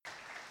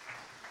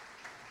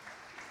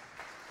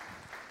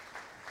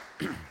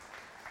Well,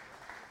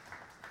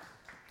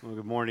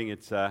 good morning.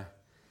 It's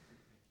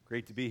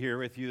great to be here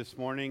with you this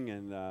morning,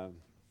 and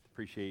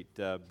appreciate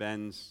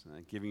Ben's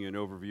giving you an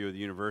overview of the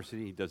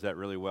university. He does that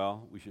really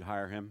well. We should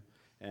hire him.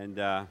 And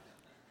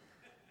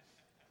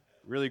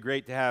really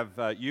great to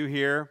have you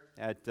here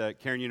at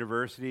Cairn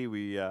University.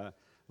 We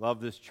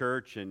love this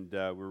church, and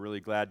we're really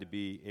glad to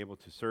be able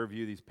to serve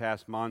you these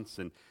past months.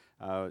 And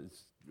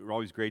it's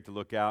always great to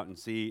look out and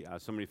see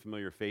so many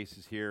familiar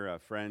faces here,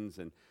 friends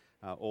and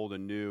old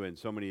and new, and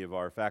so many of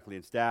our faculty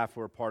and staff who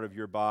are part of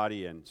your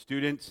body, and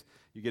students.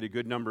 You get a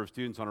good number of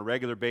students on a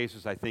regular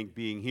basis. I think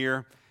being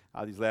here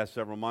these last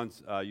several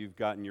months, you've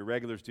gotten your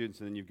regular students,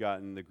 and then you've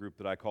gotten the group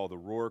that I call the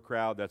roar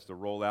crowd. That's the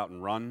roll out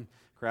and run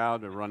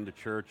crowd, to run to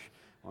church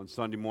on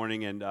Sunday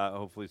morning, and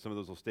hopefully some of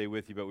those will stay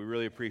with you. But we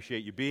really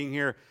appreciate you being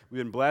here. We've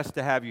been blessed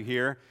to have you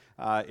here.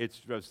 I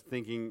was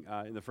thinking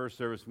in the first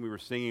service when we were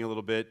singing a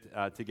little bit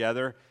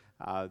together,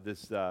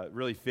 this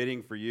really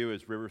fitting for you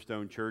as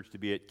Riverstone Church to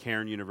be at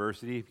Cairn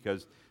University,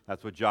 because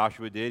that's what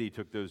Joshua did. He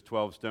took those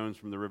 12 stones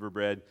from the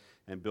riverbed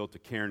and built a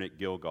cairn at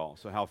Gilgal.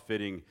 So how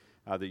fitting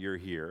that you're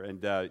here.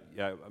 And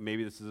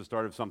maybe this is the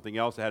start of something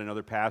else. I had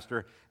another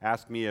pastor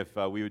ask me if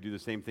we would do the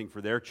same thing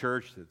for their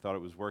church. They thought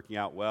it was working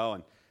out well,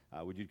 and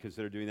would you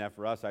consider doing that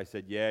for us? I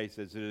said, yeah. He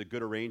said, is it a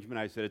good arrangement?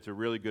 I said, it's a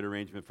really good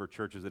arrangement for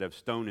churches that have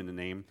stone in the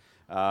name.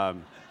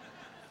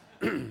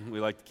 We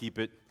like to keep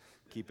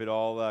it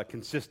all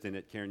consistent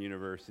at Cairn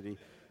University.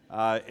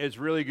 It's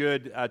really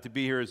good to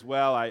be here as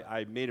well.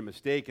 I made a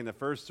mistake in the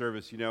first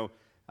service. You know,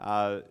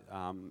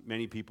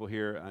 many people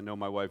here know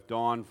my wife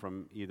Dawn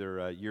from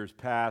either years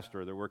past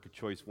or their work at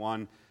Choice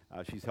One.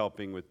 She's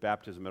helping with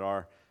baptism at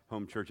our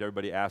home church.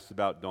 Everybody asks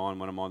about Dawn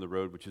when I'm on the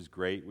road, which is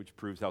great, which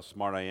proves how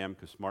smart I am,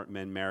 because smart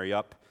men marry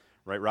up.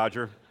 Right,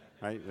 Roger?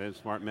 Right?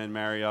 Smart men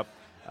marry up.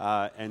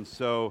 And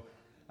so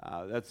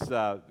that's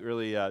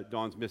really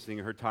Dawn's missing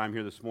her time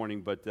here this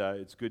morning, but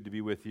it's good to be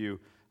with you.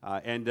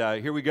 And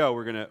here we go.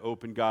 We're going to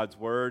open God's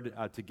Word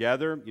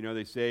together. You know,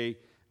 they say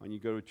when you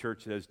go to a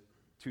church that has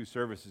two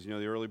services, you know,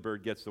 the early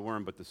bird gets the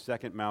worm, but the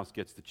second mouse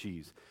gets the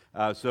cheese.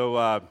 So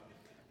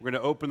we're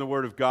going to open the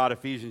Word of God,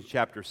 Ephesians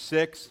chapter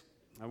 6.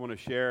 I want to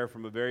share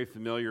from a very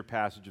familiar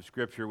passage of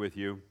Scripture with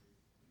you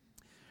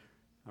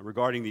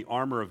regarding the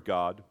armor of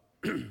God.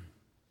 And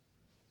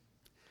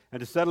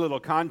to set a little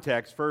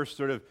context, first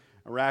sort of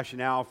a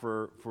rationale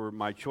for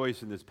my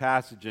choice in this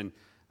passage, and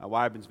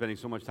why I've been spending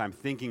so much time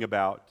thinking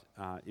about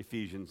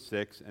Ephesians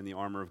 6 and the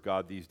armor of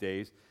God these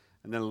days,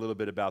 and then a little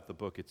bit about the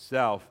book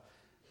itself.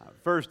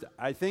 First,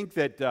 I think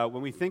that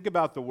when we think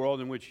about the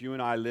world in which you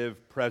and I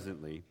live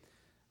presently,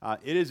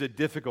 it is a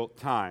difficult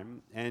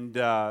time, and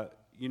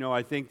you know,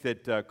 I think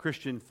that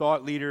Christian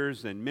thought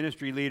leaders and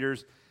ministry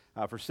leaders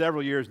for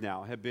several years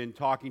now have been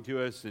talking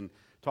to us and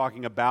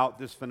talking about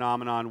this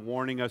phenomenon,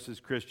 warning us as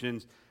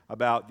Christians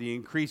about the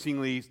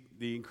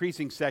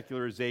increasing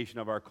secularization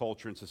of our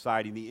culture and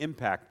society, and the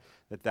impact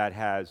that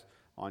has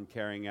on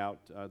carrying out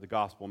the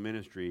gospel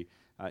ministry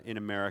in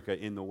America,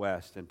 in the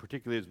West. And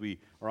particularly as we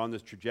are on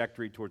this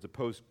trajectory towards a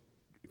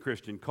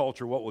post-Christian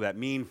culture, what will that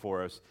mean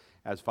for us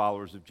as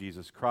followers of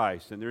Jesus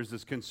Christ? And there's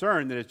this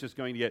concern that it's just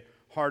going to get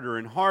harder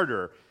and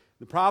harder.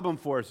 The problem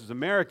for us as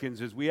Americans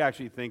is we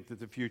actually think that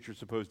the future is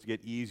supposed to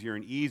get easier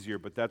and easier,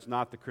 but that's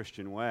not the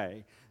Christian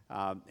way.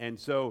 And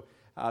so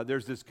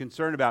there's this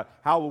concern about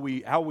how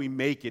we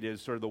make it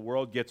as sort of the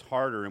world gets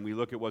harder, and we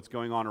look at what's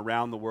going on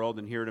around the world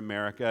and here in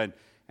America.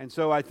 And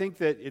so I think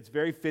that it's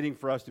very fitting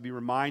for us to be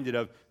reminded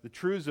of the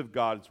truths of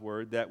God's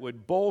Word that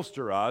would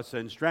bolster us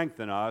and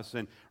strengthen us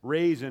and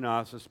raise in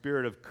us a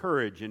spirit of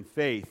courage and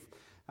faith.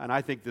 And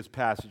I think this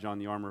passage on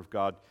the armor of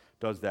God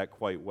does that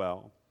quite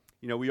well.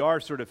 You know, we are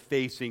sort of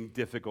facing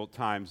difficult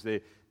times. Over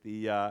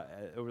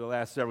the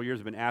last several years,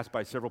 I've been asked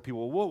by several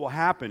people, well, what will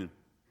happen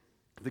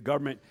if the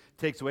government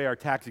takes away our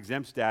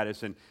tax-exempt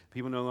status and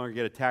people no longer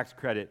get a tax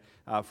credit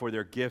for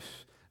their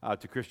gifts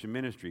to Christian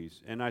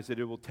ministries? And I said,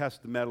 it will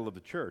test the mettle of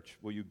the church.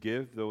 Will you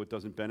give, though it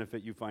doesn't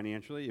benefit you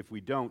financially? If we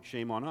don't,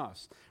 shame on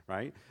us,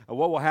 right?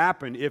 What will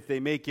happen if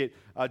they make it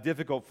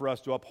difficult for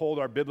us to uphold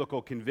our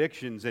biblical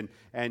convictions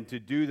and to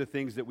do the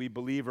things that we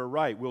believe are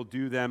right? We'll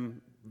do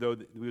them, though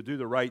we'll do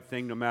the right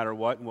thing no matter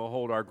what, and we'll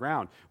hold our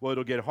ground. Well,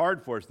 it'll get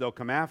hard for us. They'll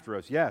come after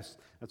us. Yes,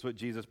 that's what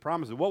Jesus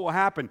promises. What will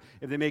happen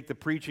if they make the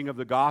preaching of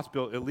the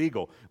gospel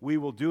illegal? We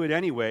will do it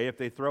anyway if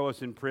they throw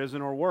us in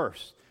prison or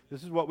worse.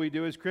 This is what we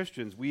do as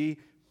Christians. We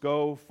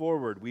go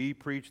forward. We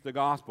preach the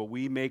gospel.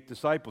 We make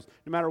disciples,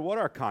 no matter what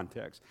our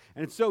context.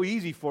 And it's so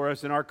easy for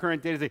us in our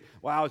current day to say,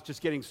 wow, it's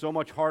just getting so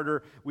much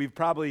harder. We've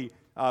probably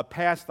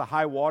passed the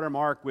high water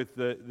mark with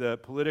the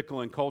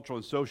political and cultural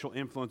and social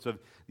influence of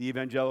the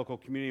evangelical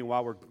community. And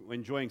while we're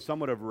enjoying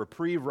somewhat of a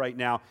reprieve right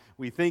now,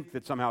 we think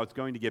that somehow it's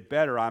going to get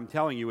better. I'm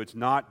telling you, it's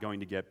not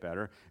going to get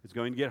better. It's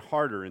going to get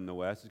harder in the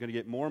West. It's going to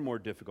get more and more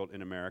difficult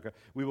in America.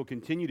 We will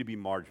continue to be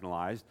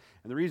marginalized.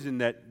 And the reason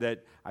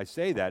that I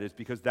say that is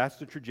because that's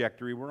the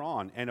trajectory we're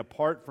on. And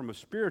apart from a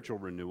spiritual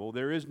renewal,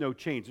 there is no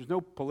change. There's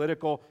no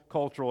political,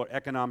 cultural, or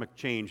economic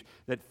change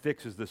that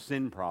fixes the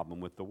sin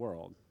problem with the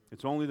world.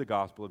 It's only the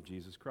gospel of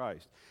Jesus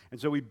Christ. And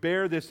so we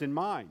bear this in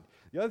mind.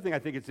 The other thing I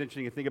think it's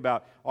interesting to think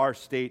about our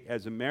state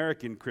as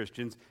American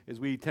Christians is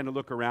we tend to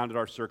look around at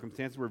our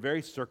circumstances. We're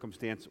very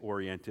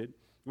circumstance-oriented.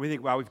 We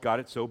think, wow, we've got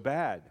it so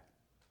bad.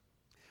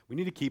 We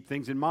need to keep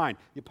things in mind.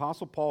 The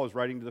Apostle Paul is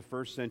writing to the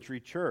first century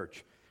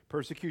church.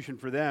 Persecution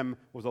for them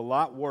was a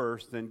lot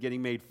worse than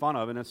getting made fun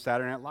of in a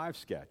Saturday Night Live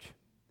sketch.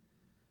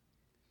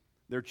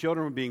 Their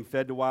children were being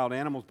fed to wild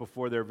animals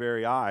before their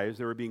very eyes.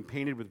 They were being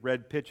painted with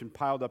red pitch and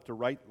piled up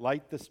to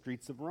light the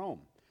streets of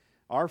Rome.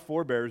 Our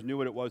forebears knew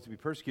what it was to be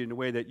persecuted in a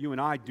way that you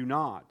and I do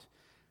not.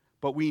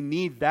 But we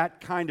need that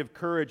kind of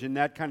courage and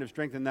that kind of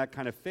strength and that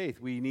kind of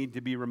faith. We need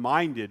to be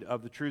reminded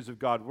of the truths of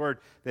God's Word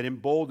that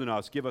embolden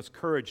us, give us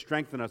courage,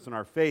 strengthen us in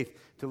our faith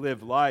to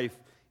live life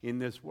in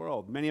this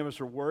world. Many of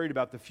us are worried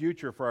about the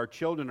future for our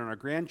children and our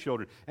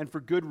grandchildren, and for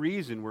good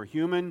reason. We're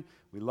human,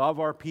 we love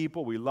our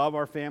people, we love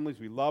our families,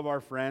 we love our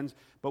friends,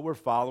 but we're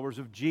followers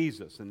of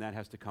Jesus, and that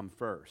has to come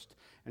first.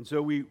 And so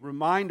we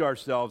remind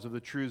ourselves of the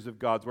truths of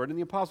God's Word, and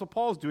the Apostle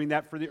Paul is doing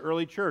that for the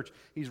early church.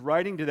 He's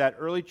writing to that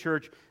early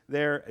church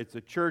there. It's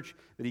a church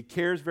that he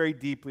cares very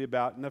deeply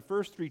about. In the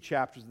first 3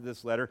 chapters of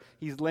this letter,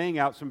 he's laying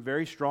out some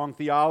very strong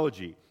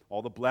theology,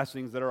 all the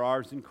blessings that are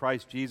ours in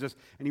Christ Jesus,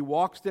 and he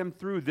walks them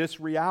through this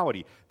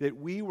reality that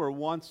we were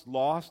once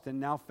lost and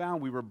now found.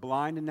 We were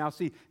blind and now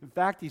see. In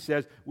fact, he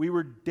says, we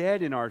were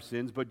dead in our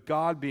sins, but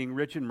God, being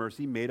rich in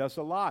mercy, made us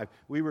alive.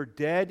 We were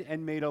dead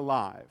and made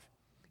alive.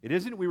 It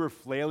isn't we were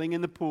flailing in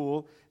the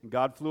pool and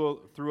God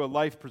threw a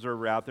life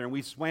preserver out there and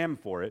we swam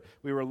for it.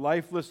 We were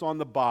lifeless on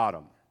the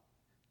bottom,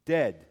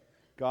 dead.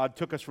 God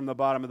took us from the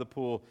bottom of the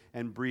pool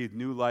and breathed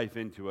new life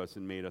into us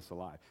and made us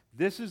alive.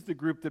 This is the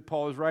group that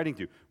Paul is writing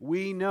to.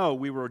 We know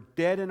we were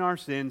dead in our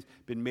sins,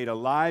 been made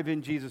alive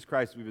in Jesus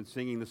Christ, we've been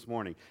singing this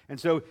morning. And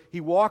so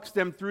he walks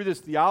them through this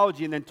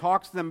theology and then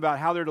talks to them about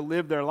how they're to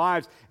live their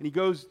lives. And he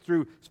goes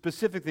through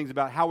specific things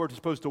about how we're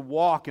supposed to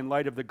walk in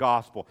light of the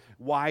gospel,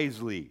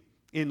 wisely,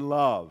 in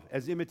love,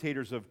 as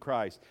imitators of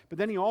Christ. But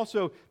then he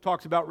also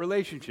talks about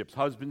relationships,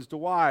 husbands to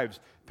wives,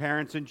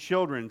 parents and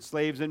children,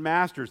 slaves and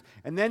masters.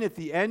 And then at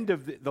the end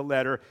of the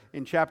letter,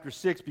 in chapter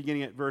 6,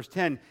 beginning at verse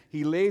 10,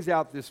 he lays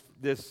out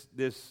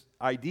this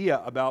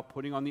idea about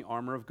putting on the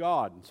armor of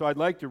God. And so I'd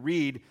like to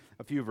read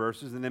a few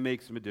verses and then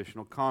make some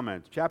additional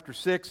comments. Chapter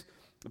 6,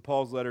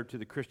 Paul's letter to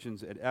the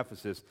Christians at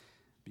Ephesus,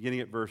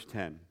 beginning at verse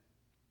 10.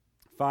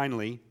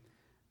 Finally,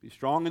 be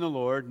strong in the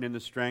Lord and in the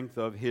strength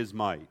of his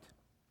might.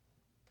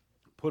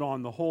 Put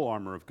on the whole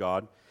armor of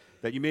God,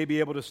 that you may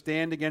be able to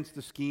stand against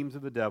the schemes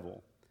of the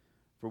devil.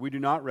 For we do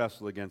not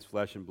wrestle against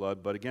flesh and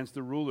blood, but against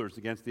the rulers,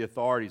 against the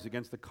authorities,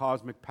 against the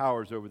cosmic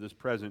powers over this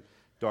present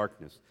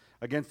darkness,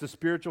 against the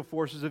spiritual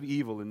forces of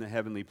evil in the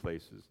heavenly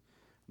places.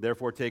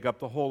 Therefore take up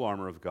the whole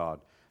armor of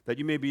God, that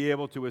you may be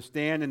able to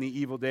withstand in the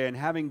evil day, and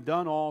having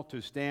done all,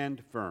 to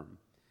stand firm.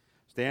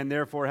 Stand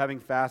therefore, having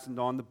fastened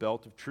on the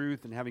belt of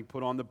truth, and having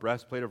put on the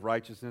breastplate of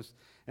righteousness,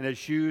 and as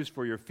shoes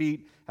for your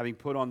feet, having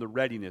put on the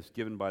readiness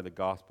given by the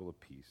gospel of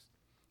peace.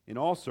 In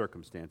all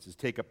circumstances,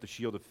 take up the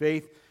shield of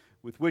faith,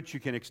 with which you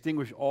can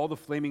extinguish all the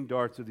flaming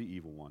darts of the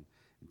evil one,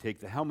 and take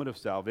the helmet of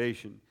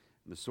salvation,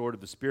 and the sword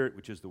of the Spirit,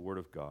 which is the word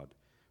of God.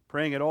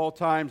 Praying at all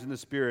times in the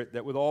Spirit,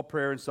 that with all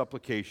prayer and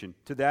supplication,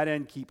 to that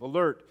end keep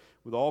alert,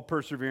 with all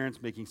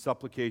perseverance, making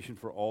supplication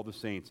for all the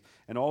saints,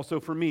 and also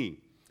for me,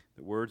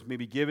 that words may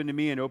be given to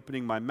me in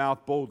opening my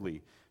mouth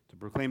boldly to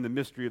proclaim the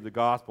mystery of the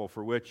gospel,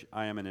 for which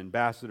I am an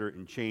ambassador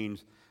in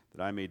chains,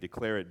 that I may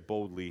declare it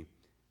boldly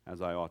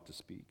as I ought to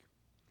speak.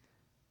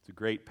 It's a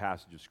great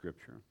passage of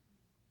Scripture.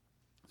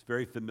 It's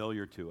very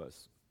familiar to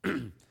us.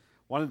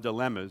 One of the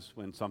dilemmas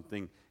when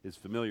something is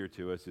familiar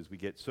to us is we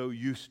get so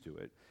used to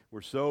it, we're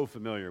so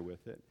familiar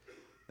with it,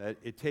 that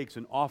it takes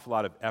an awful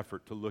lot of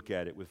effort to look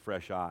at it with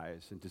fresh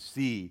eyes and to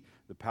see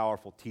the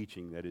powerful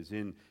teaching that is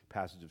in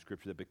passages of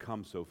Scripture that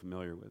become so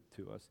familiar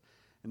to us.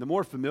 And the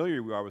more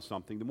familiar we are with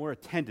something, the more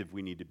attentive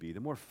we need to be, the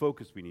more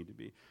focused we need to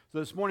be. So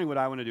this morning what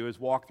I want to do is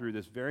walk through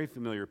this very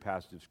familiar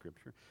passage of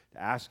Scripture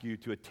to ask you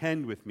to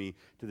attend with me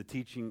to the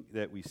teaching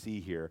that we see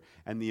here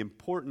and the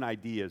important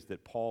ideas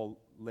that Paul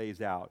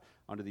lays out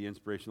under the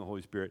inspiration of the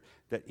Holy Spirit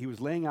that he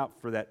was laying out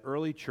for that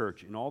early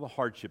church in all the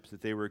hardships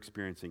that they were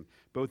experiencing,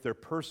 both their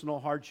personal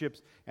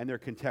hardships and their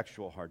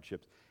contextual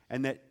hardships,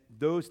 and that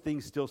those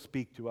things still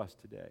speak to us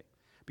today.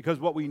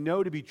 Because what we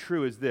know to be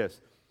true is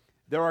this: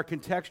 there are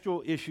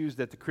contextual issues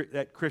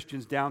that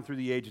Christians down through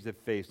the ages have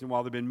faced. And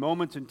while there have been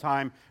moments in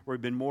time where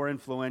we've been more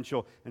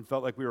influential and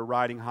felt like we were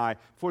riding high,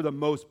 for the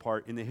most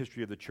part in the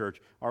history of the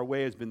church, our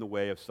way has been the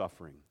way of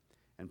suffering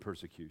and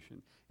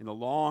persecution. In the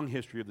long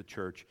history of the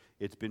church,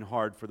 it's been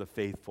hard for the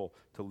faithful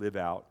to live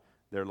out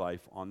their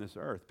life on this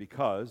earth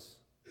because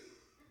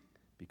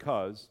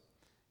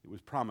it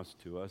was promised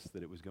to us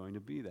that it was going to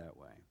be that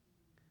way.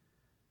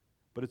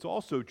 But it's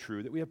also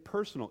true that we have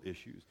personal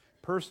issues,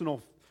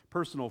 personal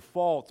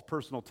faults,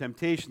 personal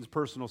temptations,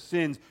 personal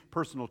sins,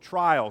 personal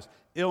trials,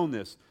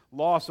 illness,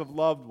 loss of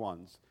loved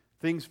ones,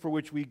 things for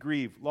which we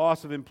grieve,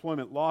 loss of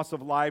employment, loss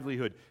of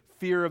livelihood,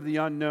 fear of the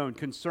unknown,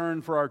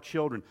 concern for our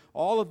children.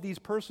 All of these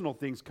personal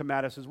things come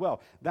at us as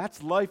well.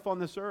 That's life on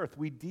this earth.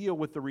 We deal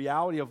with the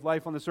reality of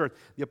life on this earth.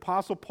 The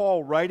Apostle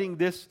Paul, writing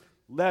this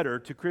letter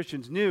to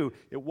Christians, knew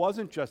it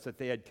wasn't just that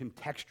they had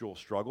contextual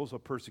struggles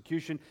of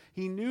persecution.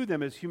 He knew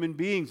them as human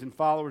beings and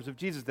followers of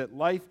Jesus, that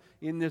life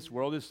in this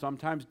world is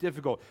sometimes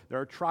difficult.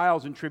 There are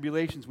trials and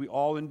tribulations we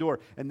all endure,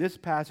 and this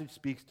passage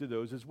speaks to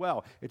those as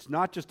well. It's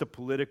not just a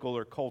political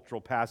or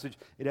cultural passage.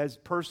 It has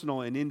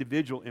personal and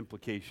individual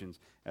implications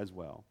as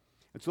well.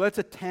 And so let's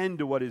attend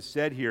to what is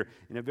said here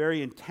in a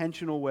very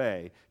intentional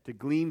way to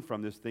glean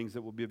from this things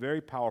that will be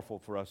very powerful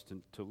for us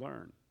to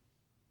learn.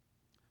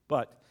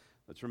 But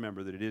let's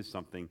remember that it is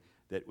something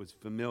that is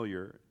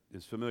familiar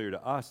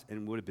to us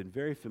and would have been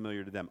very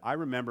familiar to them. I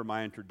remember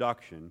my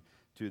introduction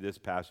to this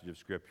passage of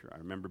Scripture. I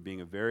remember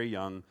being a very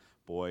young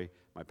boy.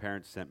 My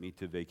parents sent me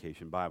to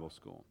Vacation Bible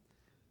School.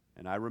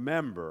 And I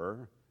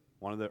remember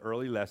one of the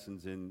early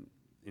lessons in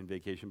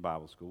Vacation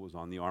Bible School was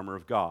on the armor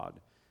of God,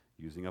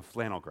 using a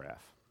flannel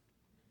graph.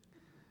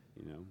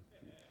 You know,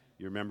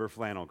 you remember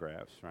flannel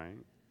graphs, right?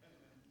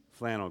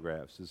 Flannel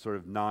graphs, this sort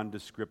of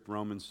nondescript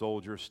Roman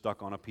soldier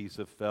stuck on a piece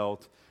of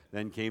felt.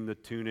 Then came the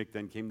tunic,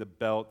 then came the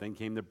belt, then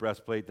came the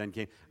breastplate,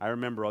 I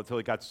remember until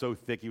it got so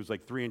thick he was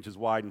like 3 inches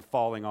wide and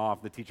falling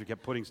off. The teacher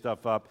kept putting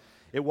stuff up.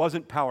 It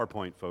wasn't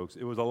PowerPoint, folks.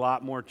 It was a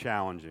lot more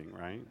challenging,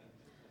 right?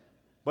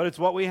 But it's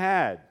what we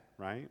had,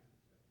 right?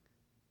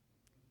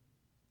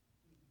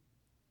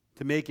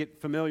 To make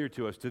it familiar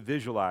to us, to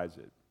visualize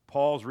it.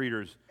 Paul's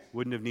readers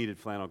wouldn't have needed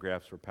flannel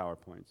graphs for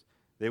PowerPoints.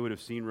 They would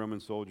have seen Roman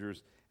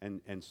soldiers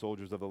and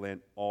soldiers of the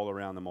land all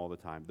around them all the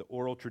time. The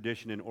oral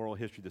tradition and oral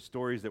history, the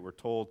stories that were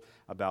told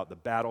about the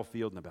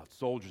battlefield and about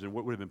soldiers and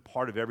what would have been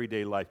part of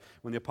everyday life.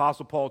 When the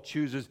Apostle Paul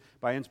chooses,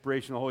 by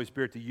inspiration of the Holy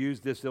Spirit, to use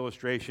this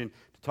illustration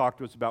to talk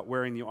to us about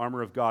wearing the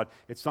armor of God,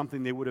 it's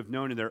something they would have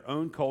known in their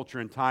own culture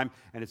and time,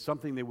 and it's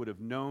something they would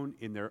have known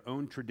in their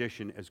own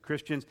tradition as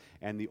Christians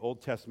and the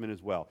Old Testament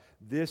as well.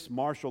 This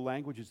martial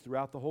language is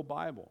throughout the whole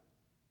Bible.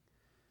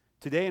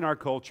 Today in our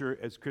culture,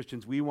 as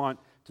Christians, we want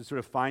to sort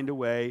of find a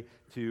way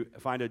to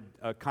find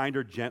a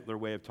kinder, gentler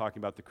way of talking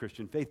about the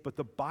Christian faith. But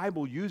the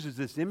Bible uses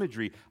this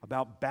imagery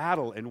about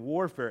battle and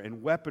warfare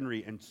and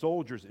weaponry and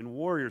soldiers and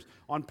warriors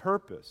on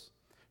purpose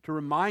to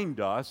remind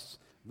us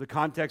the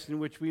context in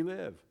which we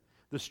live,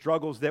 the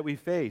struggles that we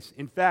face.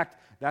 In fact,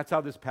 that's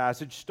how this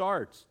passage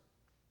starts.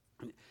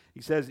 He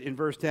says in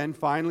verse 10,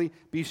 finally,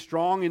 be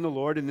strong in the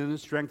Lord and in the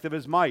strength of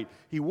his might.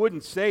 He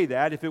wouldn't say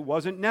that if it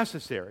wasn't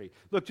necessary.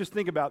 Look, just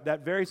think about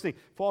that very thing.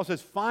 Paul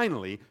says,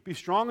 finally, be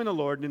strong in the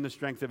Lord and in the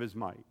strength of his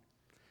might.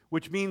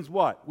 Which means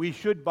what? We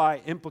should,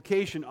 by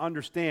implication,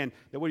 understand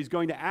that what he's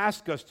going to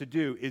ask us to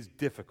do is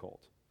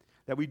difficult.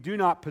 That we do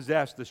not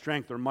possess the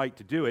strength or might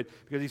to do it,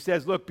 because he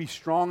says, look, be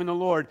strong in the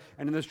Lord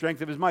and in the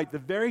strength of his might. The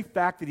very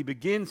fact that he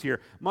begins here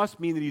must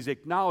mean that he's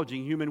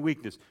acknowledging human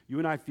weakness. You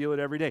and I feel it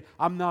every day.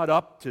 I'm not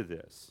up to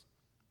this.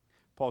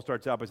 Paul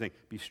starts out by saying,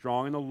 be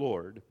strong in the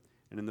Lord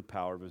and in the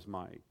power of his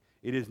might.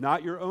 It is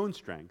not your own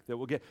strength that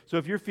will get. So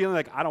if you're feeling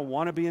like, I don't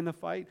want to be in the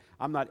fight,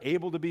 I'm not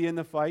able to be in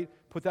the fight,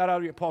 put that out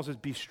of your. Paul says,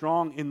 be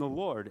strong in the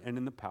Lord and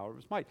in the power of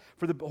his might.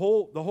 For the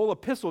whole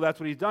epistle, that's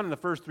what he's done in the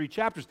first 3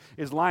 chapters,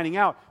 is lining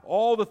out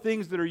all the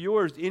things that are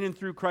yours in and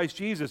through Christ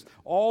Jesus,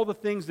 all the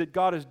things that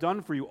God has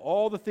done for you,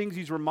 all the things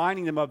he's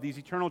reminding them of, these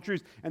eternal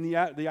truths. And the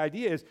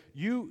idea is,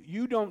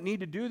 you don't need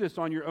to do this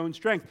on your own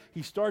strength.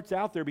 He starts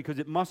out there because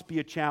it must be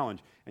a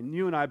challenge. And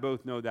you and I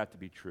both know that to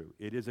be true.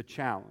 It is a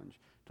challenge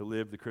to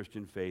live the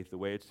Christian faith the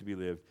way it's to be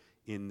lived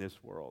in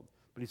this world.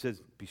 But he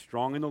says, be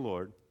strong in the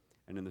Lord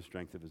and in the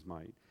strength of his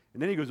might.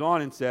 And then he goes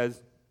on and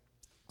says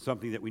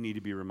something that we need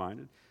to be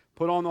reminded.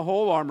 Put on the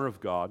whole armor of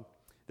God,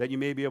 that you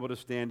may be able to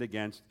stand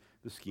against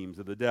the schemes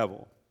of the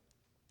devil.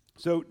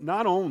 So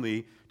not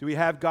only do we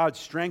have God's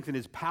strength and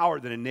his power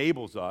that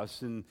enables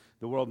us in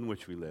the world in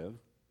which we live,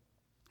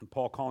 and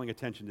Paul calling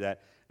attention to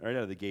that right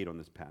out of the gate on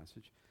this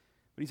passage,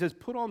 but he says,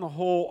 put on the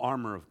whole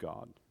armor of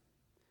God,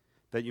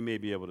 that you may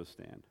be able to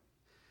stand.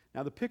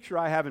 Now, the picture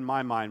I have in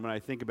my mind when I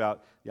think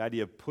about the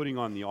idea of putting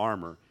on the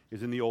armor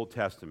is in the Old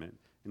Testament,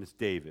 and it's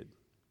David.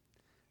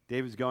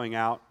 David's going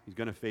out. He's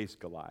going to face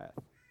Goliath.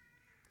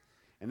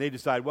 And they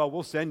decide, well,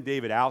 we'll send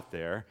David out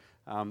there,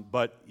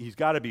 but he's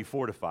got to be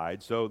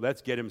fortified, so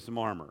let's get him some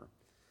armor.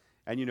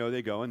 And,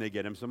 they go and they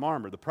get him some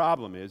armor. The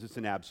problem is it's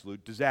an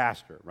absolute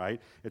disaster,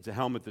 right? It's a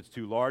helmet that's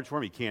too large for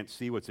him. He can't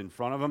see what's in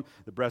front of him.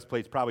 The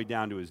breastplate's probably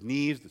down to his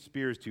knees. The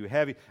spear's too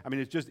heavy. I mean,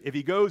 it's just, if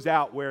he goes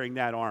out wearing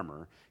that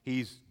armor,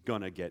 he's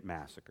going to get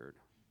massacred.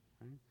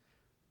 Right?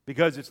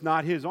 Because it's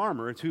not his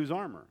armor. It's whose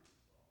armor?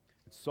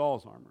 It's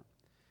Saul's armor.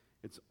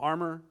 It's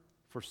armor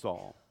for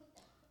Saul.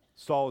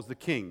 Saul is the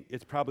king.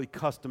 It's probably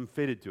custom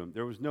fitted to him.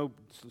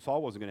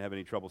 Saul wasn't going to have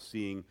any trouble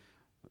seeing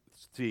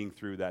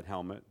through that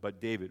helmet, but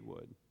David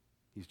would.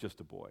 He's just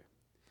a boy.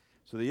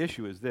 So the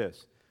issue is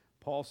this.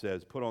 Paul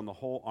says, put on the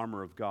whole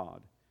armor of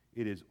God.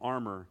 It is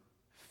armor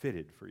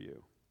fitted for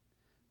you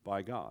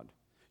by God.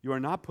 You are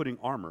not putting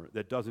armor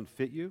that doesn't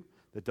fit you,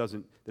 that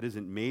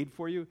isn't made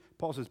for you.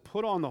 Paul says,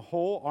 put on the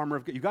whole armor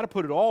of God. You've got to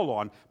put it all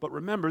on, but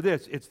remember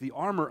this, it's the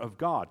armor of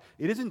God.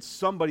 It isn't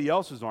somebody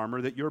else's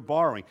armor that you're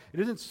borrowing. It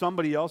isn't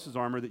somebody else's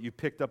armor that you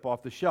picked up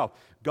off the shelf.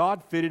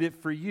 God fitted it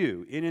for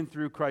you in and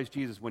through Christ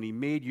Jesus when he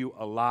made you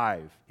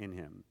alive in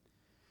him.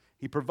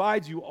 He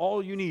provides you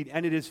all you need,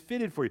 and it is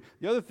fitted for you.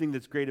 The other thing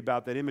that's great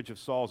about that image of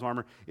Saul's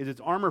armor is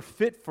it's armor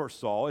fit for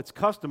Saul. It's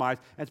customized,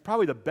 and it's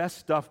probably the best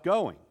stuff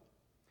going.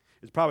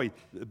 It's probably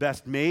the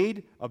best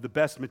made, of the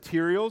best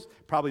materials,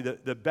 probably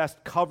the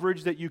best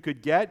coverage that you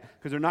could get,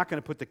 because they're not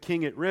going to put the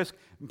king at risk.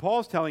 And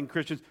Paul's telling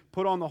Christians,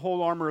 put on the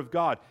whole armor of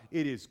God.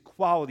 It is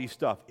quality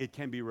stuff. It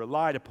can be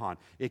relied upon.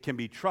 It can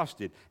be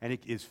trusted, and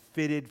it is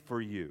fitted for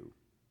you.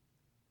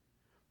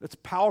 That's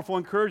powerful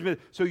encouragement.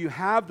 So you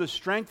have the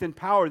strength and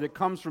power that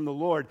comes from the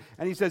Lord.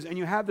 And he says, and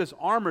you have this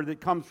armor that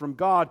comes from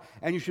God,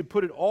 and you should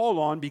put it all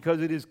on because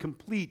it is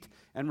complete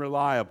and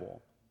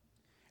reliable.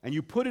 And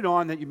you put it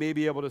on that you may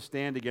be able to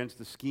stand against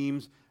the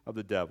schemes of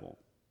the devil.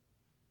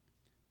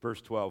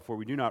 Verse 12, for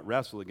we do not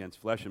wrestle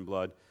against flesh and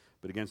blood,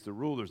 but against the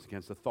rulers,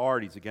 against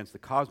authorities, against the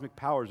cosmic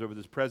powers over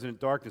this present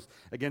darkness,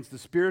 against the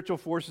spiritual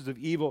forces of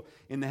evil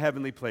in the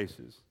heavenly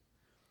places.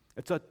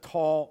 It's a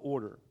tall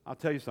order. I'll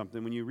tell you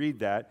something, when you read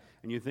that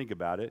and you think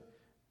about it,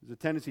 there's a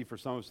tendency for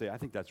some of us to say, I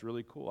think that's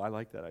really cool. I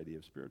like that idea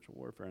of spiritual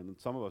warfare. And then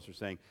some of us are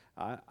saying,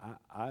 I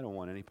don't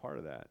want any part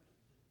of that.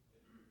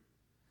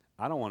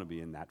 I don't want to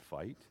be in that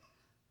fight.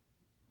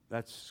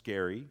 That's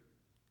scary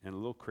and a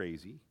little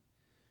crazy.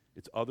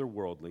 It's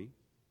otherworldly.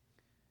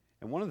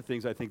 And one of the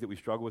things I think that we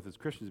struggle with as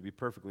Christians, to be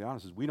perfectly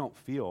honest, is we don't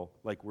feel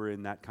like we're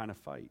in that kind of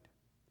fight.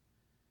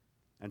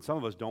 And some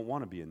of us don't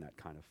want to be in that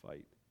kind of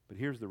fight. But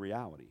here's the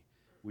reality.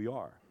 We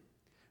are.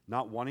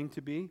 Not wanting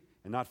to be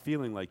and not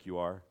feeling like you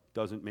are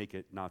doesn't make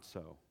it not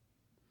so.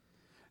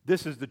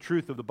 This is the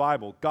truth of the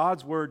Bible.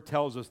 God's word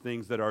tells us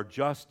things that are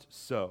just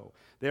so.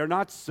 They are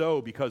not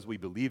so because we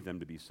believe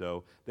them to be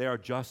so. They are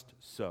just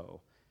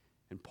so.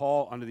 And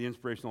Paul, under the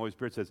inspiration of the Holy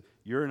Spirit, says,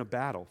 you're in a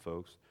battle,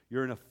 folks.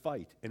 You're in a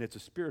fight, and it's a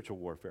spiritual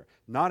warfare.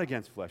 Not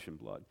against flesh and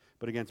blood,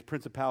 but against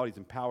principalities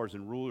and powers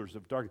and rulers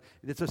of darkness.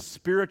 It's a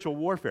spiritual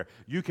warfare.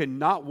 You can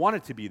not want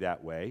it to be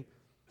that way.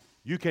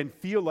 You can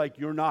feel like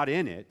you're not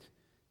in it,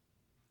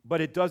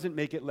 but it doesn't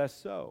make it less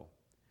so.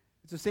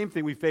 It's the same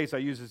thing we face. I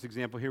use this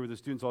example here with the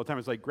students all the time.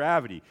 It's like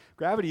gravity.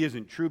 Gravity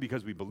isn't true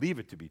because we believe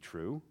it to be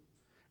true.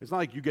 It's not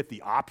like you get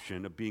the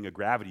option of being a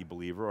gravity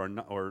believer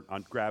or a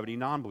gravity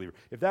non-believer.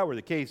 If that were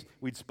the case,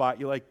 we'd spot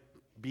you like,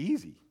 be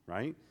easy,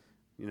 right?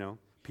 You know,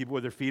 people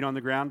with their feet on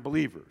the ground,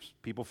 believers.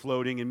 People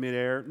floating in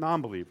midair,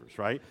 non-believers,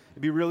 right?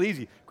 It'd be real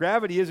easy.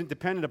 Gravity isn't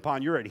dependent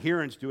upon your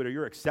adherence to it or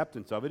your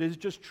acceptance of it. It's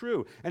just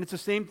true. And it's the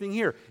same thing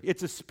here.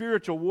 It's a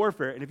spiritual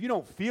warfare. And if you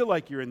don't feel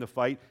like you're in the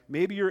fight,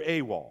 maybe you're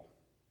AWOL.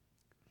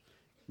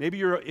 Maybe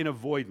you're in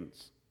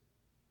avoidance.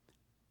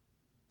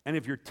 And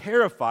if you're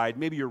terrified,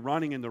 maybe you're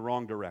running in the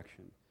wrong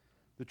direction.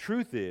 The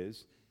truth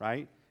is,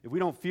 right, if we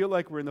don't feel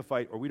like we're in the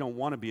fight or we don't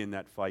want to be in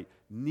that fight,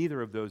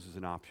 neither of those is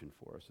an option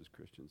for us as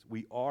Christians.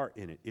 We are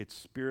in it. It's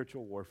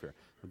spiritual warfare.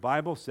 The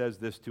Bible says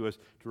this to us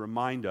to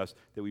remind us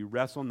that we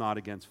wrestle not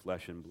against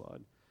flesh and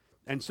blood.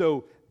 And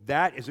so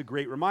that is a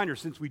great reminder.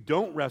 Since we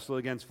don't wrestle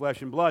against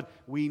flesh and blood,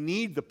 we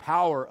need the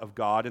power of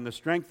God and the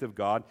strength of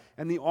God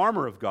and the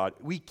armor of God.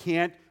 We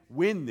can't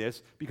win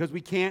this because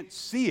we can't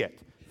see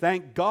it.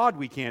 Thank God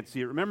we can't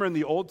see it. Remember in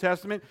the Old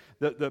Testament,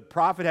 the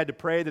prophet had to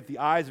pray that the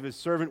eyes of his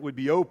servant would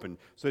be open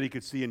so that he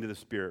could see into the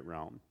spirit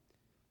realm.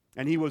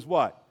 And he was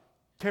what?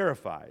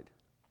 Terrified.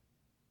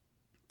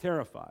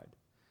 Terrified.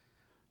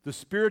 The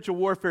spiritual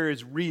warfare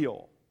is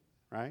real,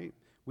 right?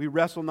 We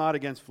wrestle not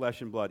against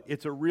flesh and blood.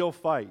 It's a real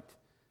fight.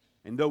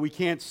 And though we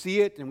can't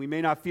see it and we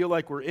may not feel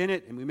like we're in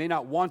it and we may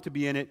not want to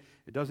be in it,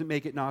 it doesn't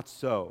make it not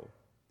so.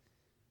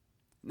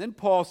 And then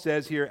Paul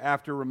says here,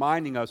 after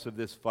reminding us of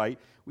this fight,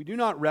 we do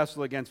not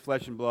wrestle against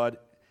flesh and blood,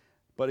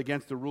 but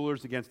against the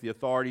rulers, against the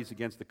authorities,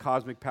 against the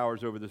cosmic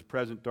powers over this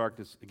present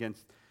darkness,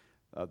 against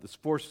the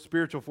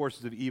spiritual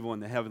forces of evil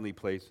in the heavenly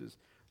places.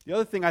 The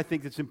other thing I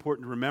think that's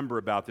important to remember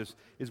about this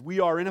is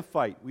we are in a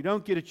fight. We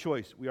don't get a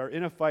choice. We are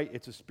in a fight.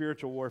 It's a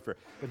spiritual warfare.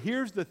 But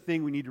here's the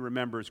thing we need to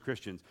remember as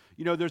Christians.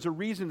 You know, there's a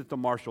reason that the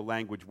martial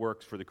language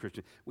works for the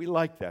Christian. We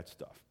like that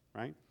stuff,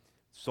 right?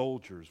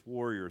 Soldiers,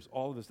 warriors,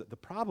 all of this. The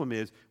problem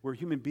is we're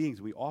human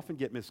beings. We often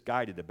get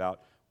misguided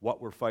about what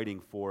we're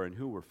fighting for and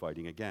who we're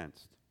fighting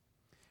against.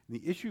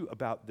 And the issue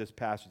about this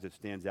passage that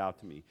stands out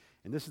to me,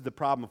 and this is the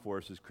problem for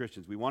us as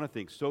Christians, we want to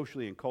think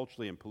socially and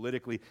culturally and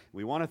politically.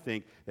 We want to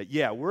think that,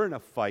 yeah, we're in a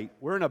fight,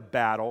 we're in a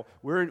battle,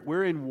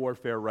 we're in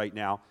warfare right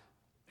now,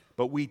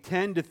 but we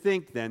tend to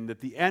think then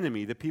that the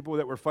enemy, the people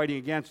that we're fighting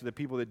against, are the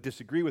people that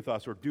disagree with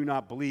us or do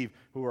not believe,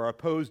 who are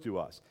opposed to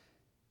us.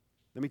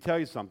 Let me tell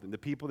you something. The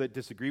people that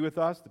disagree with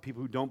us, the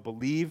people who don't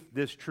believe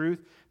this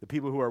truth, the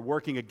people who are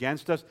working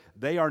against us,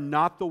 they are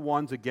not the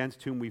ones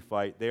against whom we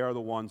fight. They are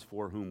the ones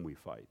for whom we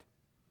fight.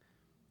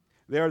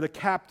 They are the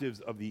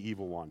captives of the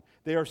evil one.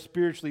 They are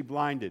spiritually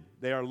blinded.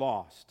 They are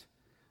lost.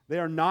 They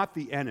are not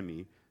the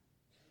enemy.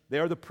 They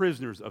are the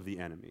prisoners of the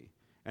enemy.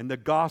 And the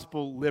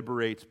gospel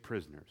liberates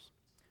prisoners.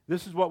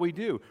 This is what we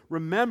do.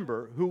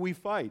 Remember who we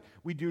fight.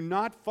 We do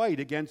not fight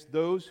against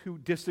those who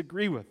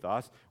disagree with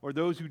us or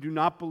those who do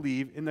not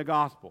believe in the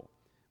gospel.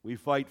 We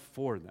fight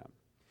for them.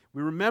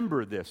 We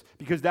remember this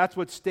because that's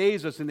what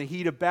stays us in the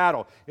heat of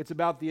battle. It's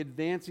about the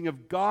advancing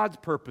of God's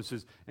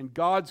purposes and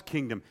God's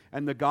kingdom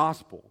and the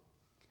gospel.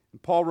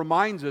 And Paul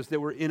reminds us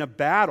that we're in a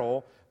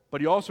battle,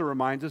 but he also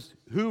reminds us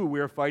who we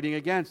are fighting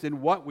against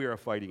and what we are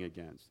fighting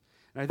against.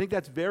 And I think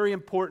that's very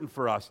important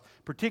for us,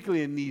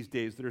 particularly in these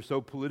days that are so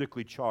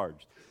politically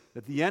charged,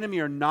 that the enemy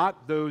are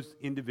not those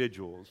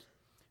individuals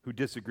who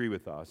disagree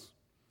with us.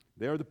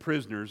 They are the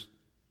prisoners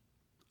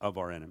of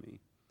our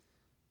enemy.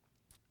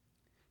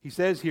 He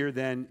says here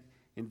then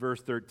in verse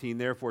 13,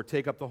 therefore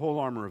take up the whole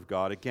armor of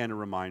God, again a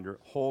reminder,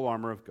 whole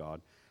armor of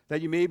God,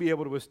 that you may be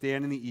able to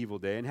withstand in the evil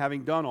day, and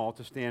having done all,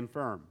 to stand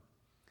firm.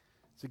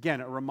 It's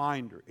again a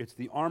reminder. It's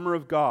the armor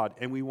of God,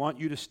 and we want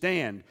you to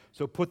stand,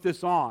 so put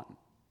this on.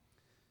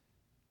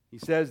 He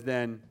says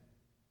then,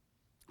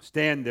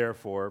 stand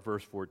therefore,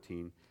 verse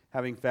 14,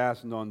 having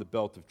fastened on the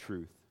belt of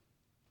truth.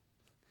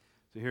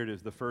 So here it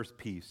is, the first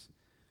piece.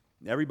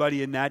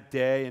 Everybody in that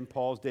day, in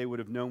Paul's day, would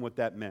have known what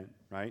that meant,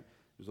 right?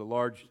 There's a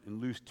large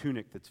and loose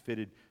tunic that's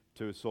fitted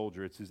to a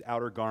soldier. It's his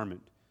outer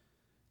garment.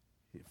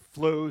 It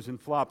flows and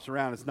flops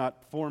around. It's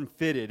not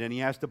form-fitted, and he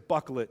has to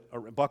buckle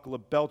a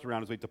belt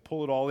around his waist to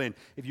pull it all in.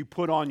 If you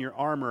put on your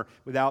armor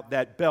without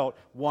that belt,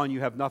 one, you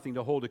have nothing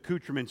to hold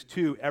accoutrements.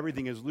 Two,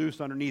 everything is loose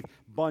underneath,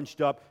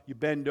 bunched up. You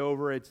bend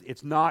over.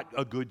 It's not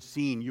a good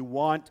scene. You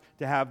want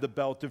to have the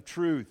belt of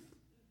truth.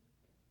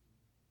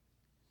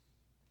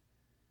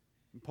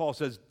 And Paul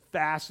says,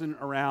 fasten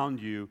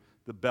around you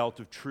the belt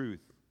of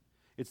truth.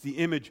 It's the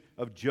image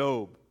of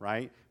Job,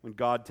 right? When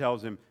God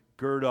tells him,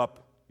 gird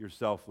up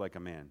yourself like a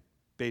man.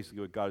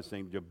 Basically what God is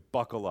saying to you,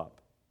 buckle up.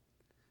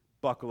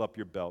 Buckle up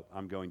your belt.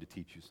 I'm going to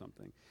teach you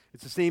something.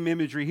 It's the same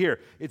imagery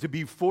here. It's to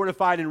be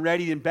fortified and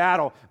ready in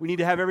battle. We need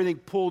to have everything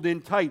pulled in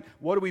tight.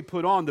 What do we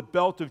put on? The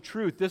belt of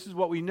truth. This is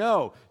what we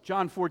know.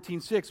 John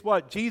 14:6.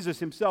 What? Jesus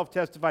himself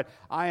testified,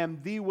 I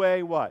am the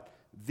way, what?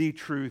 The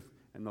truth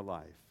and the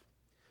life.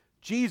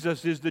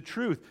 Jesus is the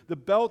truth. The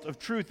belt of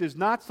truth is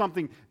not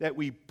something that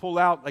we pull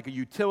out like a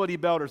utility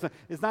belt or something.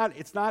 It's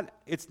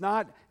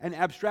not an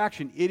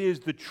abstraction. It is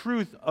the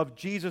truth of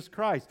Jesus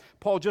Christ.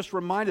 Paul just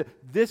reminded,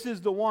 this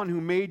is the one who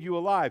made you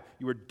alive.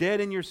 You were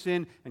dead in your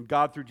sin, and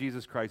God through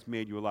Jesus Christ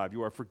made you alive.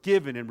 You are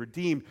forgiven and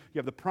redeemed. You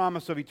have the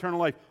promise of eternal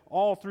life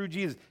all through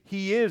Jesus.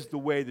 He is the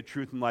way, the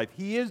truth, and life.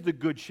 He is the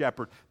good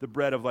shepherd, the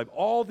bread of life.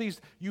 All these,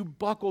 you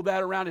buckle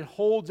that around. It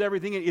holds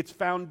everything. It's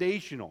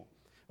foundational.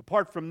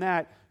 Apart from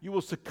that, you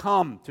will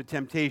succumb to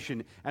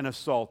temptation and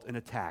assault and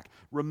attack.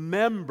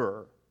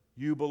 Remember,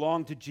 you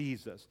belong to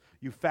Jesus.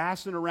 You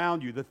fasten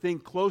around you the thing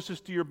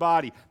closest to your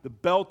body, the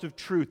belt of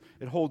truth.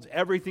 It holds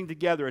everything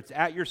together. It's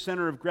at your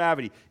center of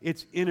gravity.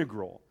 It's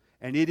integral.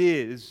 And it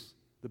is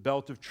the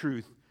belt of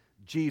truth.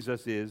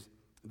 Jesus is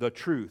the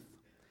truth.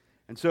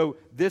 And so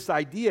this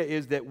idea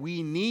is that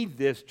we need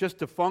this just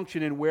to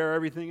function and wear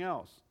everything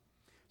else.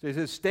 So he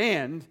says,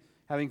 stand,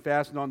 having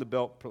fastened on the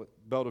belt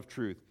of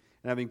truth,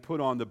 and having put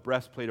on the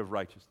breastplate of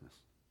righteousness.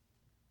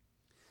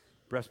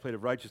 Breastplate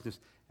of righteousness,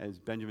 as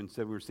Benjamin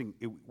said, we were singing,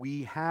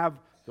 we have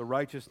the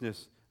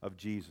righteousness of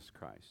Jesus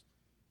Christ.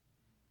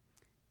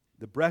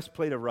 The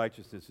breastplate of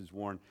righteousness is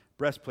worn.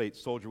 Breastplate,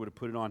 soldier would have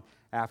put it on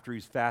after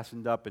he's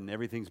fastened up and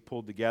everything's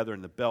pulled together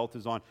and the belt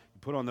is on. You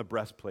put on the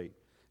breastplate.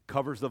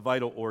 Covers the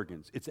vital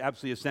organs. It's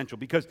absolutely essential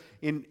because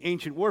in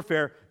ancient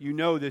warfare, you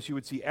know this, you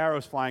would see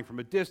arrows flying from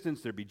a distance,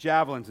 there'd be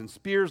javelins and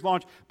spears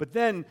launched, but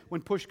then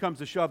when push comes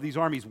to shove, these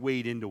armies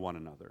wade into one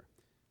another.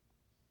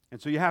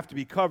 And so you have to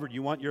be covered.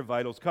 You want your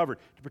vitals covered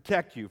to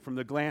protect you from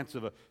the glance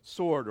of a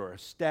sword or a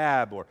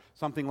stab or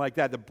something like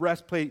that. The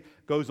breastplate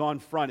goes on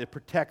front. It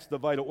protects the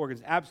vital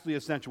organs. Absolutely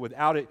essential.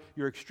 Without it,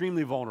 you're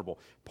extremely vulnerable.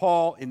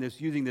 Paul,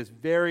 using this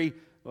very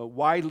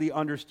widely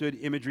understood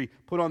imagery,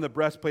 put on the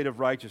breastplate of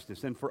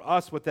righteousness. And for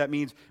us, what that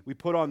means, we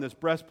put on this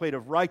breastplate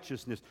of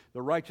righteousness,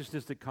 the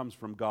righteousness that comes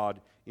from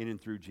God in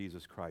and through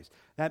Jesus Christ.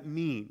 That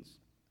means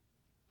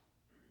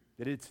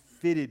that it's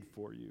fitted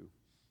for you,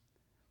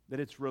 that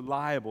it's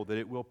reliable, that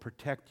it will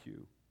protect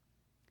you.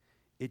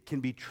 It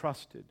can be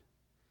trusted.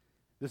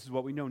 This is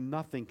what we know.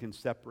 Nothing can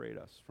separate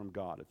us from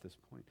God at this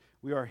point.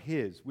 We are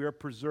His. We are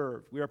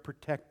preserved. We are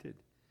protected.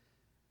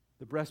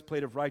 The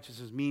breastplate of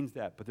righteousness means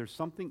that, but there's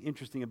something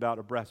interesting about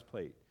a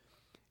breastplate.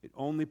 It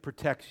only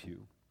protects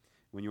you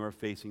when you are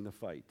facing the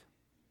fight.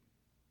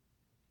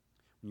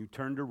 When you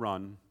turn to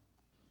run,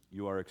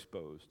 you are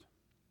exposed.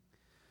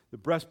 The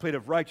breastplate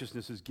of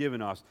righteousness is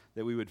given us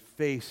that we would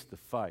face the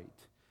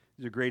fight.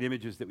 These are great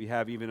images that we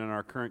have even in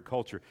our current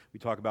culture.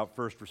 We talk about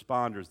first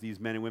responders, these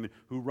men and women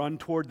who run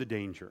toward the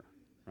danger,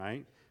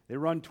 right? They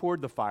run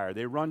toward the fire.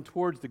 They run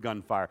towards the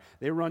gunfire.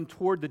 They run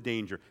toward the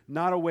danger,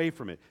 not away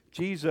from it.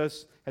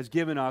 Jesus has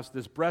given us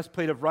this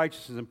breastplate of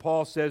righteousness, and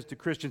Paul says to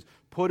Christians,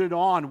 put it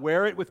on,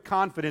 wear it with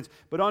confidence,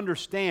 but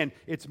understand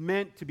it's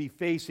meant to be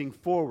facing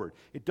forward.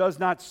 It does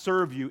not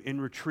serve you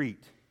in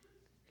retreat.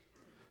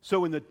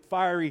 So when the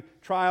fiery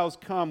trials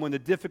come, when the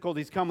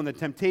difficulties come, when the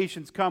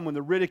temptations come, when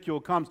the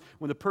ridicule comes,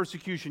 when the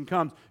persecution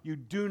comes, you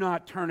do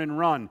not turn and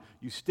run.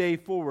 You stay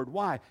forward.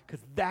 Why? Because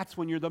that's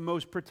when you're the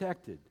most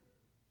protected.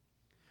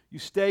 You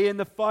stay in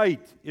the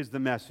fight is the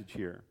message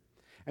here.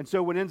 And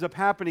so what ends up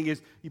happening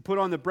is you put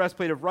on the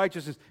breastplate of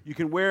righteousness. You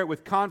can wear it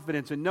with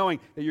confidence and knowing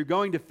that you're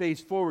going to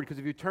face forward, because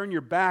if you turn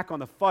your back on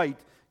the fight,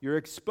 you're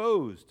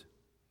exposed.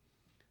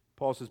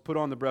 Paul says, put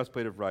on the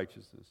breastplate of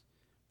righteousness.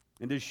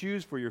 And as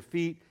shoes for your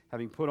feet,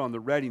 having put on the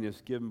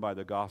readiness given by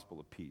the gospel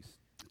of peace.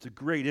 It's a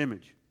great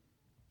image.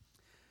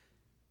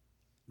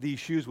 These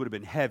shoes would have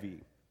been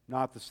heavy,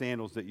 not the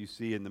sandals that you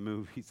see in the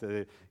movies,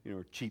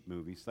 cheap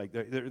movies. Like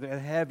they're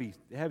heavy,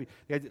 heavy.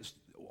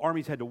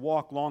 Armies had to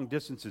walk long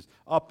distances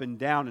up and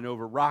down and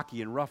over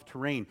rocky and rough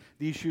terrain.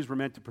 These shoes were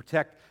meant to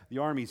protect the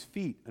army's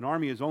feet. An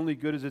army is only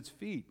good as its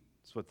feet.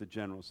 That's what the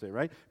generals say,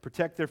 right?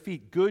 Protect their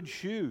feet. Good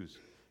shoes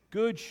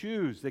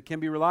that can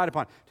be relied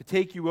upon to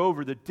take you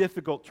over the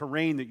difficult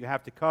terrain that you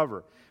have to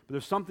cover. But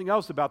there's something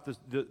else about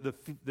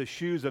the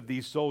shoes of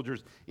these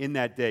soldiers in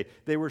that day.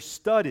 They were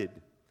studded,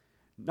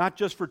 not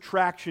just for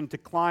traction to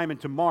climb and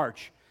to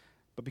march,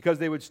 but because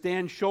they would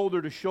stand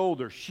shoulder to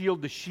shoulder,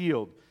 shield to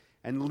shield,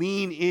 and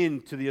lean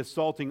into the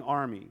assaulting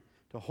army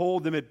to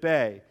hold them at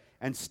bay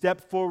and step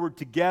forward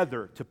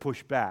together to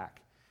push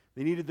back.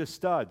 They needed the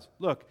studs.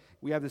 Look,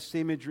 we have the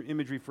same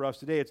imagery for us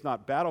today. It's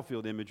not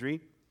battlefield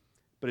imagery,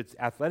 but it's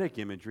athletic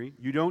imagery.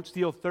 You don't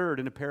steal third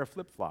in a pair of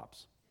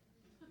flip-flops.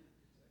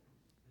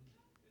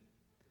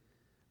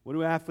 What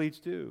do athletes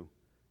do?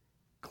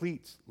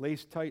 Cleats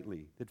laced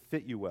tightly that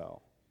fit you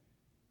well,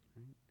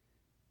 right?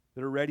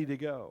 That are ready to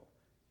go.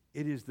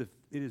 It is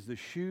the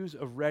shoes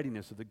of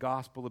readiness of the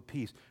gospel of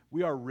peace.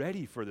 We are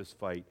ready for this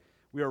fight.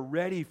 We are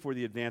ready for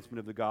the advancement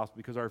of the gospel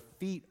because our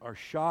feet are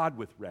shod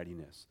with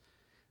readiness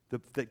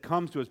that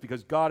comes to us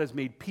because God has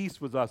made peace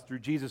with us through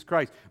Jesus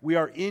Christ. We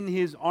are in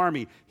His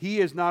army.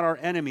 He is not our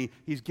enemy.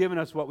 He's given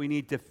us what we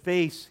need to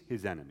face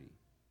His enemy.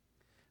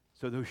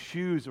 So those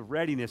shoes of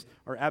readiness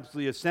are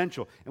absolutely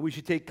essential. And we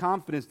should take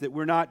confidence that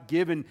we're not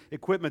given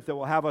equipment that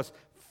will have us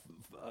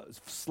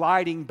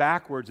sliding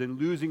backwards and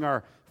losing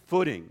our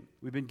footing.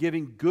 We've been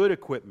given good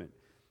equipment.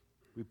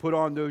 We put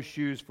on those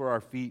shoes for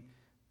our feet,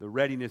 the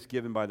readiness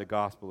given by the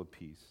gospel of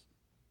peace.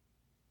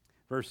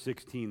 Verse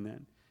 16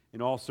 then,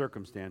 in all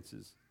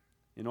circumstances,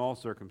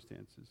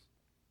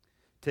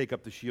 take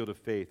up the shield of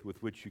faith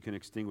with which you can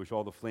extinguish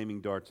all the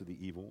flaming darts of the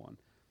evil one.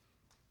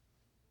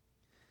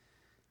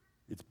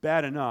 It's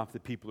bad enough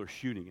that people are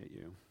shooting at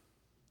you.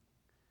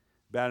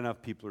 Bad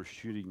enough people are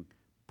shooting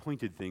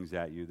pointed things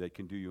at you that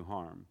can do you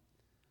harm.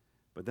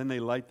 But then they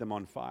light them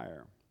on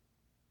fire.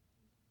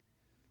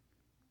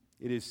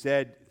 It is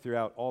said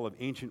throughout all of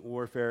ancient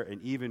warfare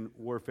and even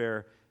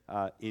warfare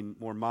in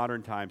more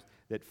modern times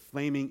that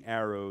flaming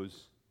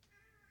arrows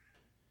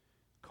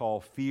call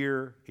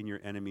fear in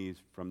your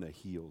enemies from the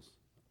heels.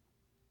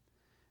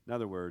 In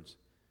other words,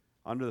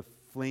 under the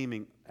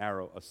flaming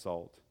arrow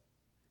assault,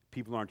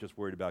 people aren't just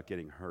worried about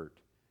getting hurt.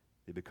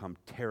 They become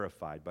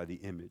terrified by the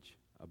image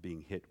of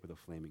being hit with a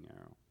flaming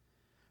arrow.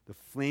 The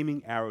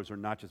flaming arrows are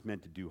not just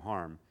meant to do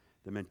harm,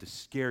 they're meant to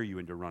scare you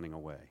into running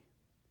away.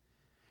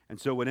 And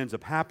so what ends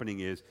up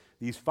happening is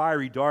these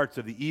fiery darts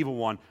of the evil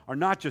one are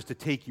not just to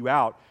take you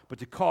out, but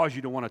to cause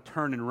you to want to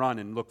turn and run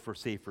and look for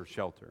safer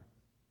shelter.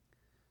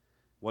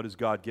 What has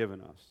God given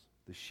us?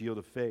 The shield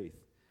of faith.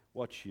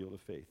 What shield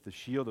of faith? The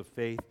shield of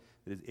faith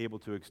that is able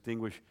to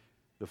extinguish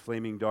the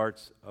flaming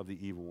darts of the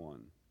evil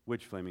one.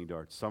 Which flaming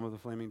darts? Some of the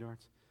flaming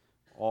darts?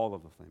 All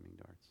of the flaming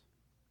darts.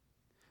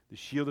 The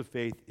shield of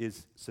faith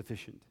is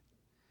sufficient.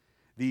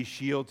 These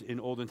shields in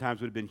olden times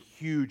would have been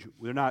huge.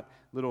 They're not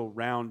little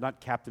round,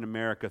 not Captain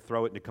America,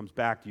 throw it and it comes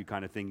back to you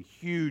kind of thing.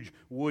 Huge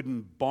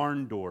wooden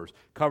barn doors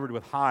covered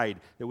with hide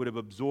that would have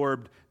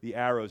absorbed the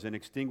arrows and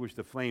extinguished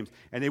the flames.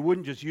 And they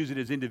wouldn't just use it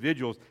as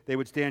individuals. They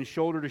would stand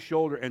shoulder to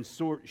shoulder and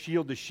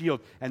shield to shield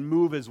and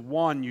move as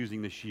one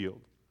using the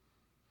shield.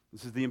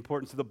 This is the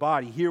importance of the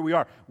body. Here we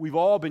are. We've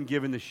all been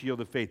given the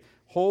shield of faith.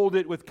 Hold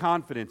it with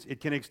confidence. It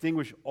can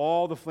extinguish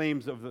all the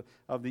flames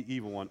of the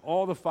evil one,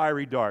 all the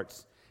fiery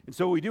darts. And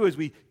so what we do is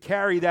we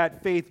carry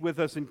that faith with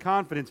us in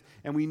confidence,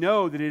 and we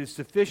know that it is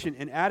sufficient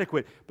and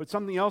adequate. But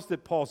something else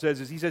that Paul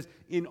says is he says,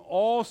 in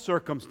all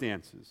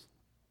circumstances,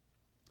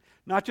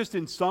 not just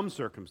in some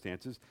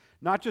circumstances,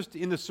 not just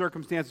in the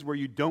circumstances where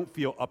you don't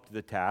feel up to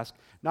the task,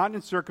 not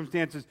in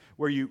circumstances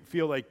where you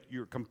feel like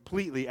you're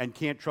completely and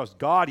can't trust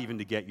God even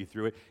to get you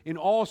through it. In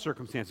all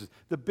circumstances,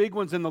 the big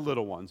ones and the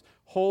little ones,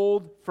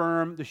 hold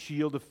firm the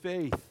shield of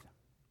faith.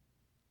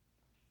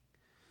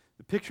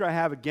 The picture I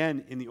have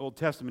again in the Old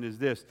Testament is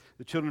this.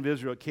 The children of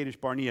Israel at Kadesh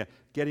Barnea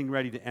getting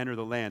ready to enter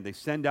the land. They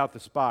send out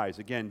the spies.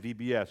 Again,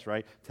 VBS,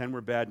 right? 10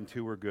 were bad and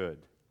 2 were good.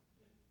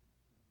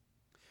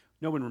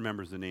 No one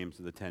remembers the names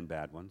of the 10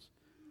 bad ones,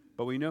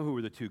 but we know who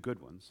were the 2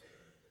 good ones,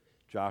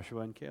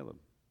 Joshua and Caleb.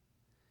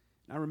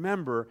 And I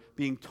remember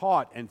being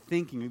taught and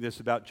thinking this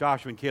about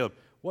Joshua and Caleb.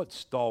 What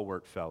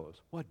stalwart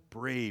fellows. What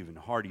brave and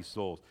hardy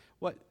souls.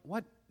 What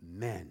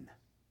men.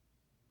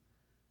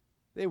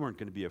 They weren't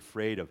going to be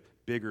afraid of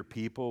bigger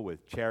people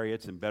with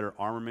chariots and better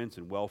armaments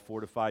and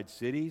well-fortified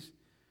cities.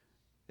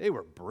 They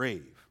were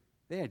brave.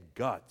 They had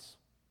guts.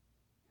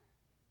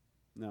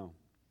 No.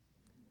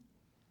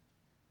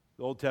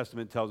 The Old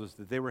Testament tells us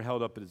that they were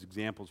held up as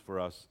examples for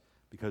us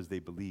because they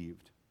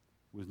believed.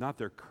 It was not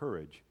their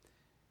courage.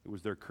 It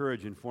was their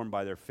courage informed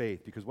by their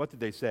faith. Because what did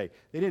they say?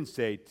 They didn't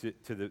say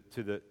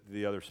to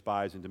the other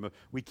spies and to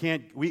we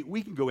can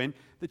go in.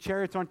 The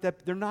chariots aren't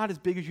that, they're not as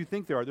big as you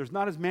think they are. There's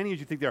not as many as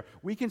you think there are.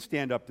 We can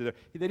stand up to them.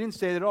 They didn't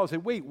say that at all. They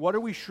said, wait, what are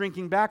we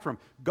shrinking back from?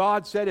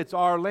 God said it's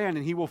our land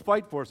and he will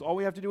fight for us. All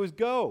we have to do is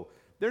go.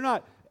 They're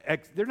not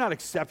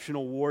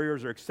exceptional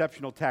warriors or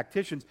exceptional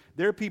tacticians.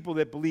 They're people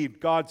that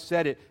believed God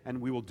said it and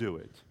we will do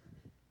it.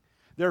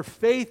 Their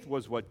faith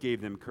was what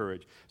gave them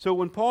courage. So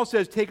when Paul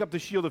says, take up the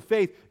shield of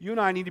faith, you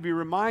and I need to be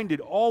reminded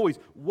always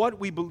what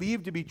we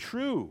believe to be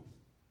true.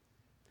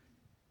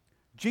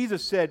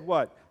 Jesus said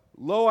what?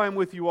 Lo, I am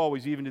with you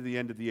always, even to the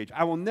end of the age.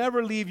 I will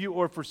never leave you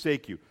or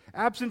forsake you.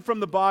 Absent from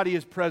the body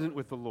is present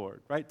with the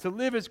Lord, right? To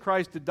live is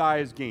Christ, to die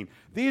is gain.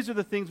 These are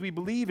the things we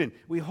believe in.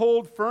 We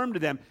hold firm to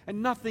them,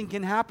 and nothing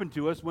can happen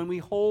to us when we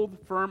hold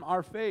firm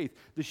our faith.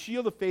 The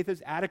shield of faith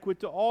is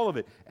adequate to all of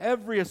it.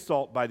 Every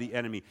assault by the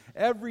enemy,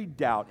 every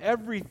doubt,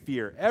 every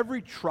fear,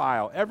 every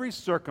trial, every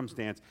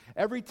circumstance,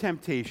 every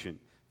temptation.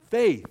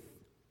 Faith.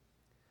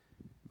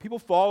 People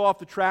fall off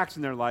the tracks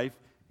in their life.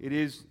 It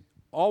is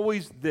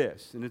always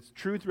this, and it's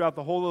true throughout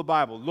the whole of the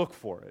Bible. Look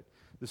for it.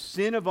 The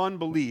sin of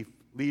unbelief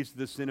leads to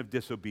the sin of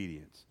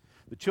disobedience.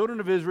 The children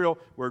of Israel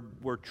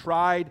were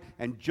tried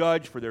and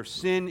judged for their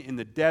sin in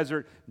the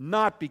desert,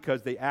 not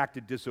because they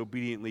acted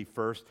disobediently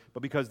first,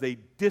 but because they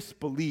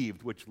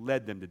disbelieved, which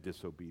led them to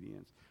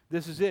disobedience.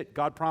 This is it.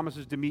 God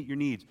promises to meet your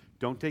needs.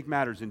 Don't take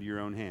matters into your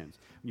own hands.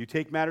 When you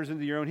take matters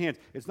into your own hands,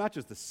 it's not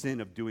just the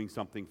sin of doing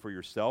something for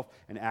yourself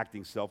and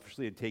acting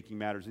selfishly and taking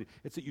matters in.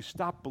 It's that you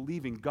stop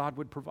believing God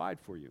would provide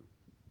for you.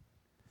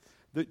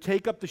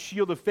 Take up the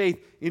shield of faith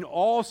in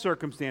all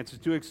circumstances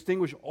to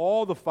extinguish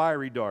all the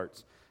fiery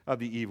darts of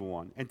the evil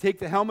one. And take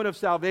the helmet of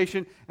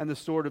salvation and the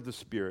sword of the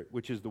Spirit,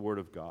 which is the Word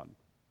of God.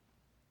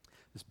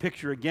 This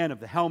picture again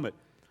of the helmet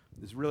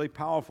is really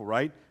powerful,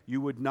 right?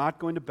 You would not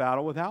go into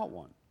battle without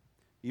one.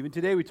 Even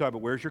today we talk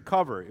about where's your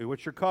cover?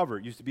 What's your cover?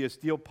 It used to be a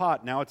steel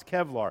pot. Now it's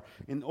Kevlar.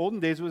 In the olden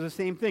days it was the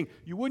same thing.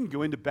 You wouldn't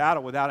go into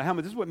battle without a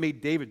helmet. This is what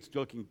made David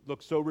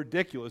look so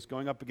ridiculous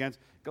going up against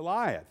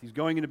Goliath. He's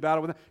going into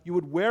battle with you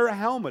would wear a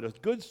helmet. A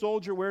good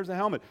soldier wears a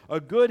helmet. A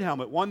good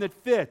helmet, one that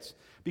fits.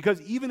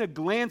 Because even a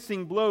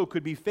glancing blow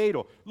could be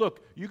fatal.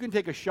 Look, you can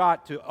take a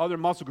shot to other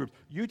muscle groups.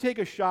 You take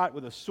a shot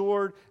with a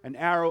sword, an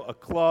arrow, a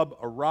club,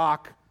 a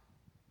rock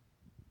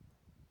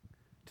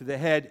to the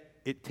head,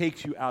 it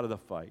takes you out of the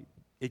fight.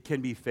 It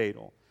can be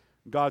fatal.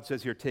 God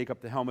says here, take up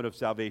the helmet of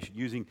salvation,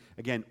 using,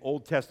 again,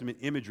 Old Testament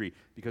imagery,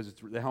 because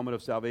the helmet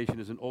of salvation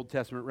is an Old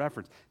Testament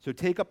reference. So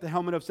take up the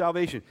helmet of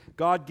salvation.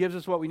 God gives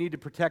us what we need to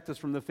protect us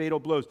from the fatal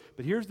blows.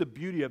 But here's the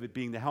beauty of it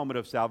being the helmet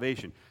of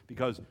salvation,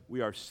 because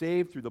we are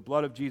saved through the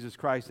blood of Jesus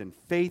Christ and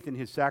faith in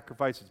his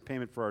sacrifice as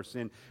payment for our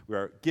sin. We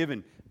are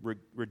given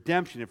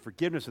redemption and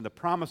forgiveness and the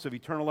promise of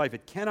eternal life.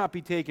 It cannot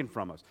be taken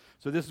from us.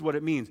 So this is what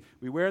it means.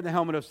 We wear the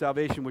helmet of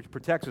salvation, which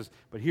protects us,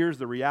 but here's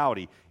the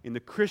reality. In the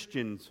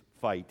Christian's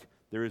fight,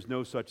 there is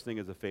no such thing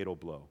as a fatal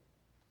blow.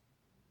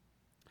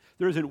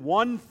 There isn't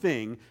one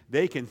thing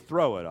they can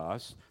throw at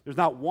us. There's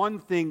not one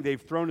thing they've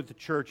thrown at the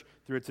church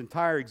through its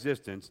entire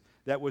existence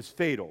that was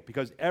fatal,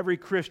 because every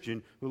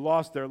Christian who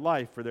lost their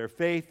life for their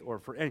faith or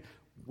for any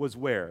was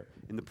where?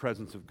 In the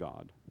presence of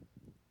God.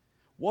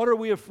 What are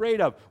we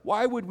afraid of?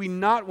 Why would we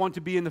not want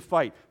to be in the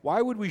fight?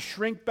 Why would we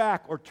shrink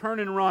back or turn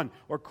and run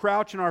or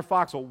crouch in our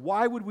foxhole?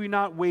 Why would we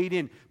not wade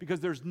in?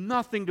 Because there's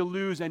nothing to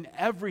lose and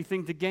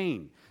everything to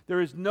gain. There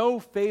is no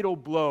fatal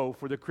blow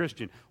for the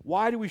Christian.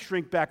 Why do we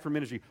shrink back from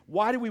ministry?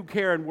 Why do we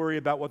care and worry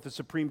about what the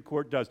Supreme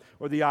Court does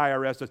or the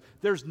IRS does?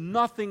 There's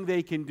nothing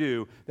they can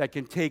do that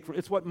can take.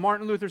 It's what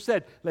Martin Luther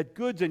said. Let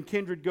goods and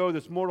kindred go,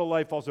 this mortal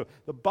life also.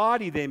 The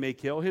body they may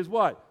kill, his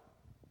what?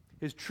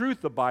 His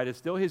truth abideth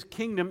still. His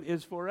kingdom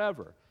is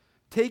forever.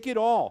 Take it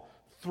all.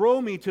 Throw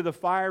me to the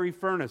fiery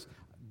furnace.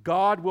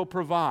 God will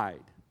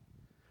provide.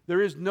 There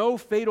is no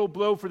fatal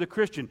blow for the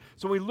Christian.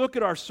 So when we look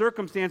at our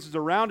circumstances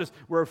around us,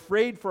 we're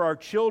afraid for our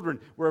children,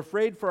 we're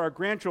afraid for our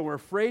grandchildren, we're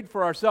afraid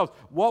for ourselves.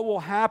 What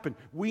will happen?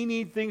 We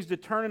need things to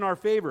turn in our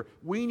favor.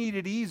 We need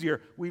it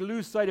easier. We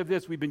lose sight of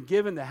this. We've been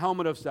given the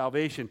helmet of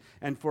salvation.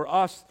 And for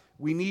us,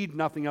 we need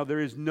nothing else. There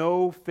is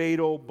no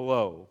fatal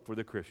blow for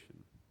the Christian.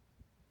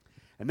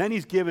 And then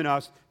he's given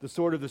us the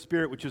sword of the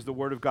Spirit, which is the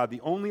Word of God,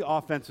 the only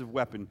offensive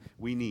weapon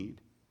we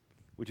need,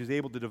 which is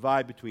able to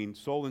divide between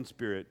soul and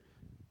spirit,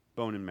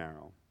 bone and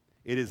marrow.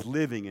 It is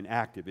living and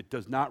active. It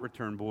does not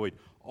return void.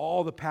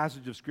 All the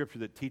passages of Scripture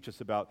that teach us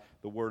about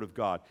the Word of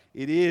God,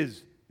 it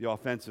is the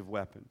offensive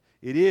weapon.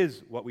 It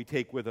is what we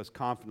take with us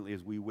confidently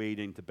as we wade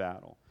into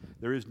battle.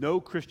 There is no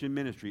Christian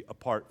ministry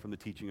apart from the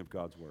teaching of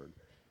God's Word.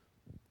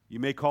 You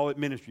may call it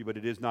ministry, but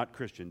it is not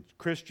Christian.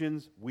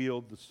 Christians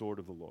wield the sword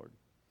of the Lord,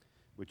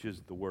 which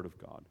is the Word of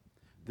God.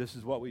 This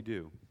is what we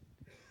do.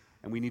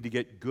 and we need to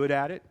get good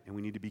at it, and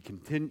we need to be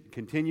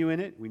continue in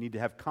it. We need to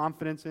have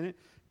confidence in it.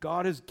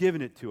 God has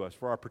given it to us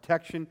for our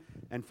protection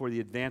and for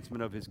the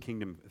advancement of his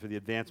kingdom, for the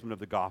advancement of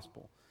the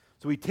gospel.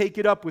 So we take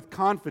it up with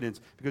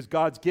confidence because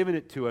God's given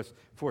it to us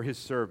for his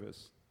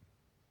service.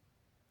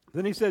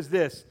 Then he says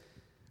this,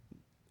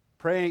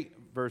 pray,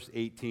 verse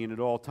 18, at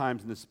all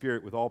times in the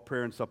Spirit with all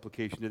prayer and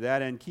supplication. To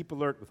that end, keep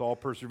alert with all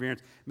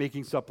perseverance,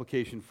 making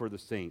supplication for the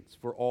saints,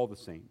 for all the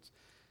saints.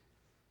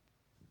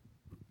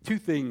 Two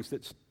things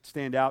that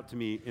stand out to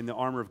me in the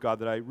armor of God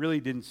that I really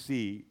didn't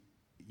see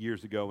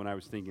years ago when I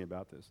was thinking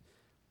about this.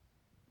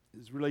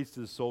 This relates to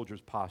the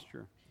soldier's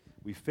posture.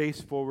 We face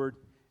forward,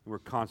 and we're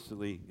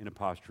constantly in a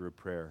posture of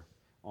prayer,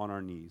 on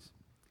our knees.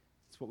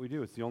 It's what we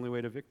do. It's the only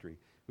way to victory.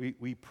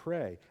 We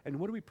pray. And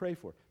what do we pray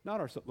for? Not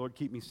ourselves. Lord,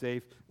 keep me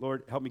safe.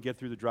 Lord, help me get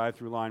through the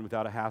drive-through line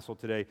without a hassle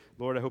today.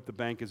 Lord, I hope the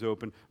bank is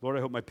open. Lord, I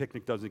hope my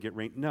picnic doesn't get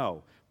rained.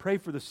 No. Pray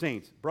for the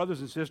saints.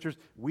 Brothers and sisters,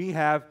 we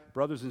have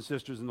brothers and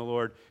sisters in the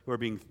Lord who are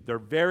their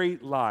very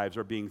lives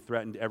are being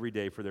threatened every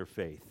day for their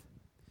faith.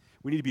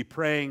 We need to be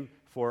praying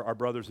for our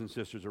brothers and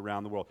sisters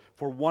around the world,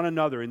 for one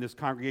another in this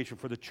congregation,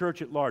 for the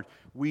church at large.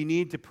 We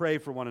need to pray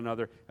for one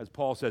another, as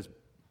Paul says,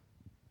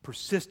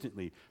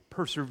 persistently,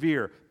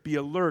 persevere, be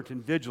alert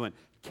and vigilant,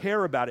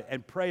 care about it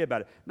and pray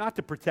about it, not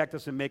to protect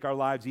us and make our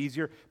lives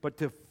easier, but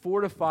to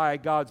fortify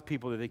God's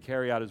people that they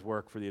carry out his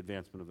work for the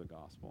advancement of the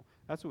gospel.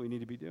 That's what we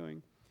need to be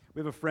doing. We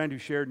have a friend who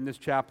shared in this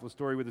chapel a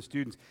story with the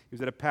students. He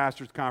was at a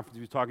pastor's conference.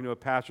 He was talking to a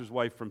pastor's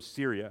wife from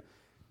Syria,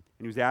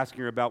 and he was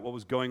asking her about what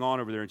was going on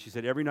over there. And she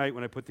said, every night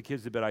when I put the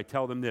kids to bed, I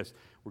tell them this,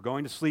 we're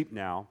going to sleep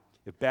now.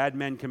 If bad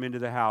men come into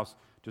the house,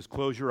 just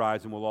close your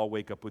eyes and we'll all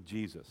wake up with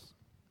Jesus.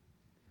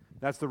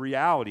 That's the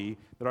reality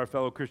that our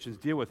fellow Christians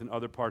deal with in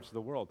other parts of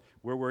the world.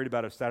 We're worried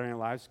about a Saturday Night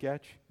Live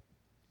sketch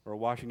or a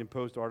Washington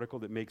Post article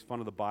that makes fun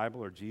of the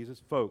Bible or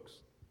Jesus.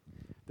 Folks,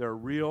 there are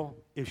real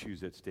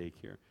issues at stake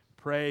here.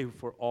 Pray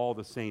for all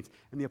the saints.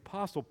 And the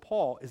Apostle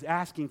Paul is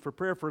asking for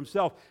prayer for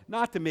himself,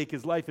 not to make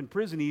his life in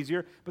prison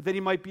easier, but that he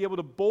might be able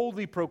to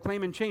boldly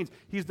proclaim in chains.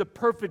 He's the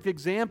perfect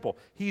example.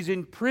 He's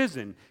in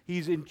prison.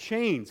 He's in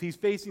chains. He's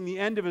facing the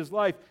end of his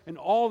life, and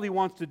all he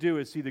wants to do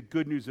is see the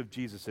good news of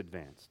Jesus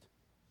advanced.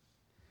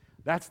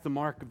 That's the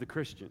mark of the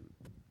Christian.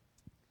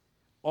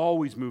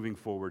 Always moving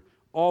forward,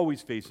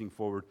 always facing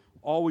forward,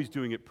 always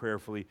doing it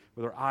prayerfully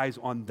with our eyes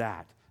on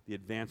that, the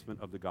advancement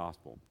of the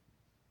gospel.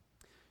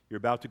 You're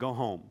about to go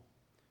home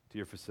to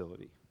your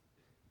facility.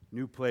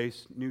 New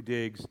place, new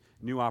digs,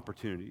 new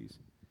opportunities.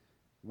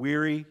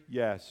 Weary,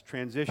 yes.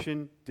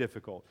 Transition,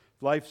 difficult.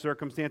 Life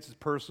circumstances,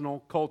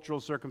 personal, cultural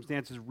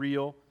circumstances,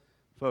 real.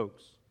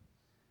 Folks,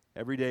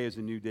 every day is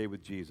a new day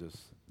with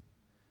Jesus.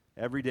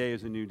 Every day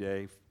is a new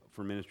day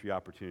for ministry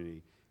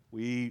opportunity.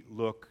 We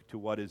look to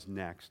what is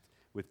next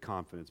with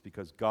confidence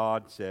because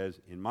God says,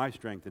 in my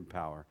strength and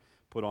power,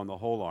 put on the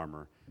whole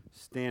armor,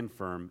 stand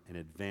firm, and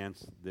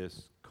advance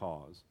this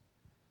cause.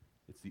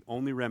 It's the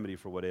only remedy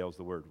for what ails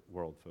the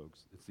world,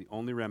 folks. It's the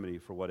only remedy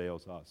for what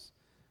ails us.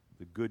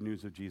 The good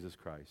news of Jesus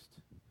Christ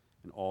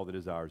and all that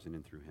is ours in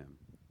and through him.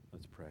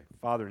 Let's pray.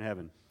 Father in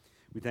heaven,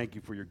 we thank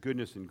you for your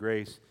goodness and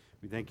grace.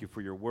 We thank you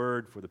for your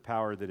word, for the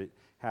power that it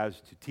has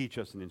to teach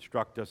us and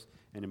instruct us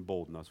and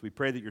embolden us. We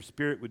pray that your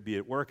Spirit would be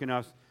at work in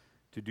us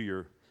to do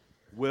your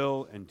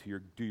will and to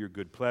do your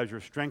good pleasure.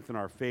 Strengthen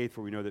our faith,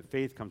 for we know that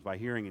faith comes by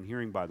hearing and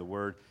hearing by the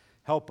word.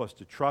 Help us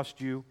to trust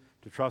you,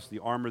 to trust the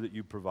armor that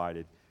you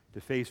provided,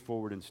 to face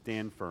forward and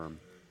stand firm.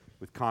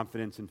 With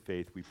confidence and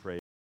faith, we pray.